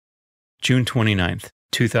June 29th,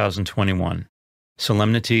 2021.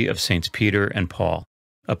 Solemnity of Saints Peter and Paul,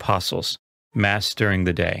 Apostles, Mass during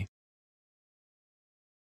the day.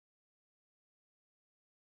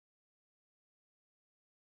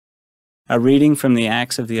 A reading from the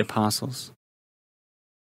Acts of the Apostles.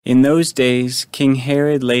 In those days, King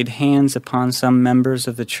Herod laid hands upon some members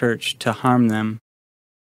of the church to harm them.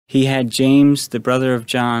 He had James, the brother of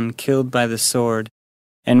John, killed by the sword,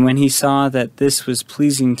 and when he saw that this was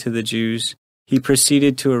pleasing to the Jews, he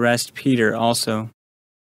proceeded to arrest Peter also.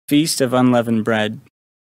 Feast of Unleavened Bread.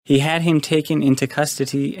 He had him taken into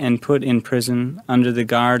custody and put in prison under the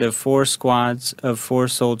guard of 4 squads of 4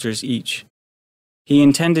 soldiers each. He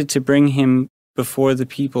intended to bring him before the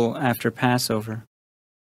people after Passover.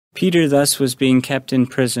 Peter thus was being kept in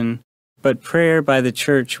prison, but prayer by the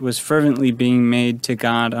church was fervently being made to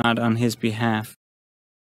God on his behalf.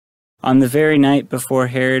 On the very night before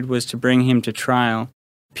Herod was to bring him to trial,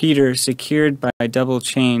 Peter, secured by double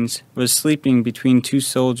chains, was sleeping between 2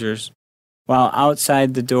 soldiers, while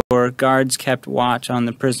outside the door guards kept watch on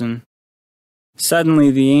the prison. Suddenly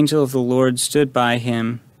the angel of the Lord stood by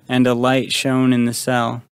him, and a light shone in the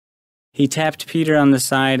cell. He tapped Peter on the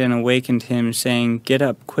side and awakened him, saying, "Get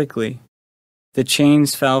up quickly." The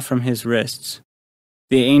chains fell from his wrists.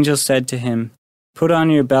 The angel said to him, "Put on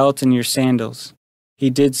your belt and your sandals." He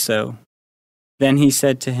did so. Then he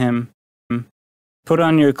said to him, "Put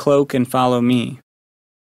on your cloak and follow me."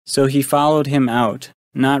 So he followed him out,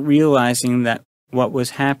 not realizing that what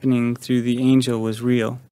was happening through the angel was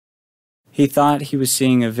real. He thought he was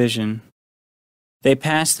seeing a vision. They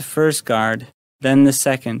passed the first guard, then the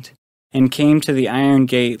second, and came to the iron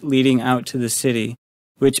gate leading out to the city,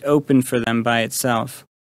 which opened for them by itself.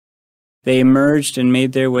 They emerged and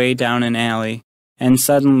made their way down an alley, and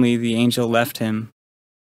suddenly the angel left him.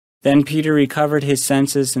 Then Peter recovered his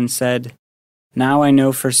senses and said, "Now I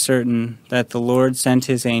know for certain that the Lord sent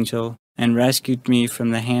his angel and rescued me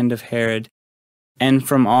from the hand of Herod and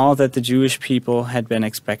from all that the Jewish people had been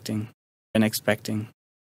expecting.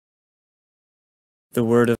 The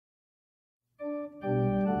word of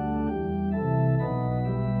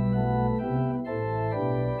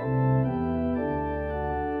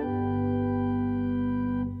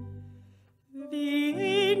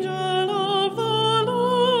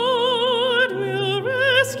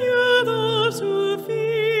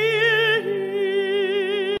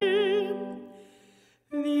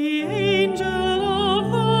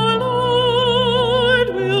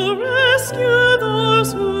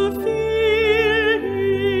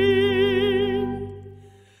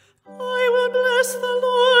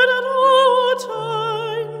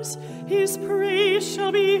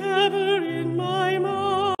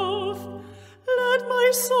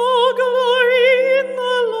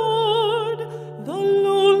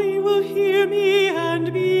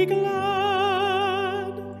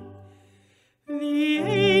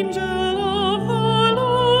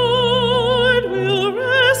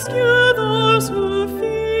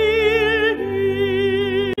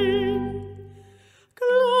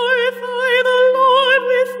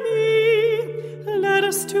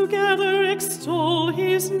together extol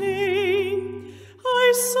his name.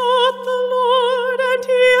 I sought the Lord, and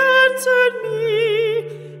he answered me,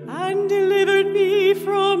 and delivered me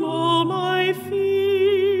from all my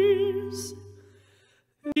fears.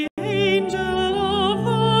 The angel of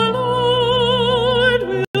the Lord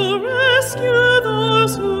will rescue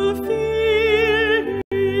those who fear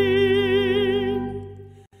him.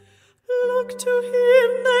 Look to him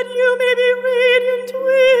that you may be radiant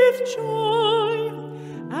with joy,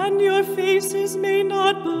 and your faces may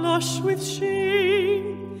not blush with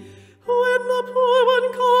shame. When the poor one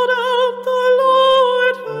called out, the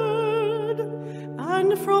Lord heard, and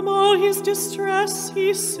from all his distress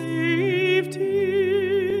he saved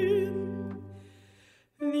him.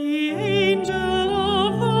 The angel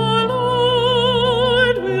of the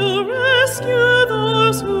Lord will rescue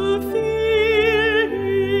those who fear him.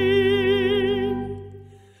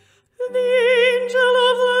 The angel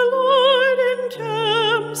of the Lord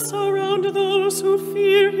encamps around those who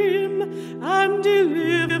fear him and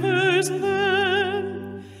delivers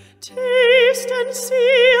them. Taste and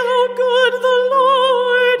see how good the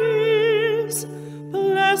Lord is.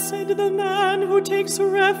 Blessed the man who takes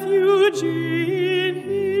refuge in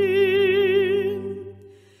him.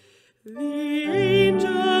 The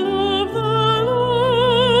angel of the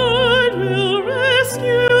Lord will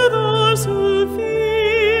rescue those who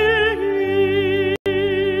fear him.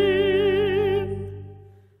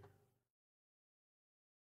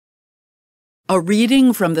 A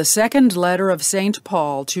reading from the second letter of St.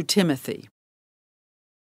 Paul to Timothy.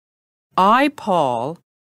 I, Paul,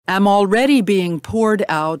 am already being poured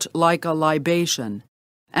out like a libation,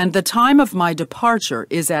 and the time of my departure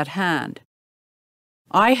is at hand.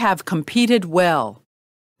 I have competed well.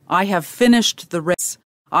 I have finished the race.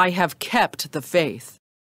 I have kept the faith.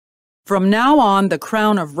 From now on the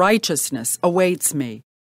crown of righteousness awaits me,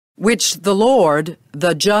 which the Lord,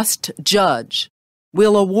 the just judge,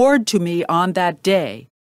 will award to me on that day,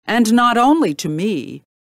 and not only to me,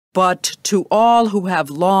 but to all who have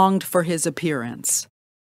longed for his appearance.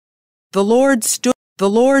 The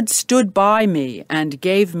Lord stood by me and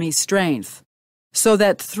gave me strength, so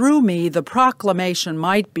that through me the proclamation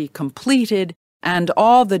might be completed and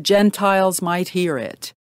all the Gentiles might hear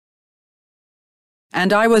it.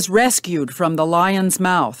 And I was rescued from the lion's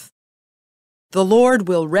mouth. The Lord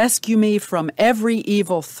will rescue me from every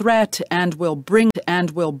evil threat and will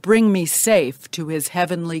bring me safe to his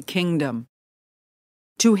heavenly kingdom.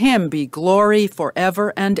 To him be glory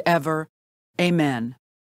forever and ever. Amen.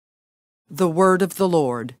 The word of the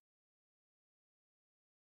Lord.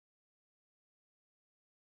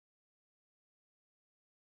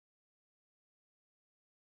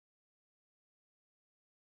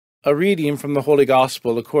 A reading from the Holy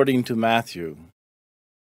Gospel according to Matthew.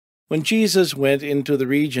 When Jesus went into the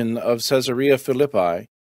region of Caesarea Philippi,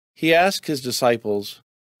 he asked his disciples,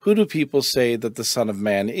 "Who do people say that the Son of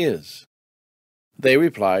Man is?" They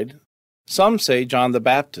replied, "Some say John the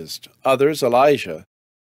Baptist, others Elijah,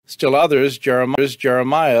 still others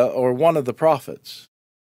Jeremiah or one of the prophets."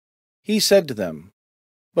 He said to them,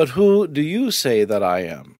 "But who do you say that I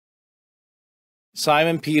am?"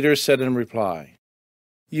 Simon Peter said in reply,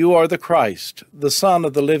 "You are the Christ, the Son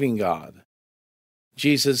of the living God."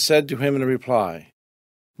 Jesus said to him in reply,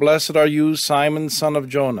 "Blessed are you, Simon, son of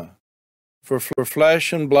Jonah, for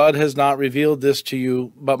flesh and blood has not revealed this to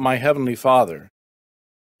you, but my heavenly Father.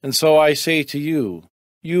 And so I say to you,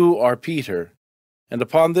 you are Peter, and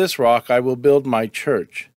upon this rock I will build my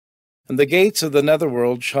church, and the gates of the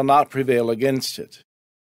netherworld shall not prevail against it.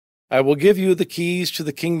 I will give you the keys to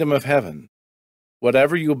the kingdom of heaven.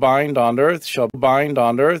 Whatever you bind on earth shall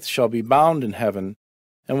be bound in heaven,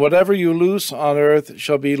 and whatever you loose on earth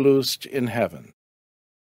shall be loosed in heaven."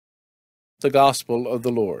 The Gospel of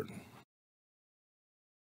the Lord.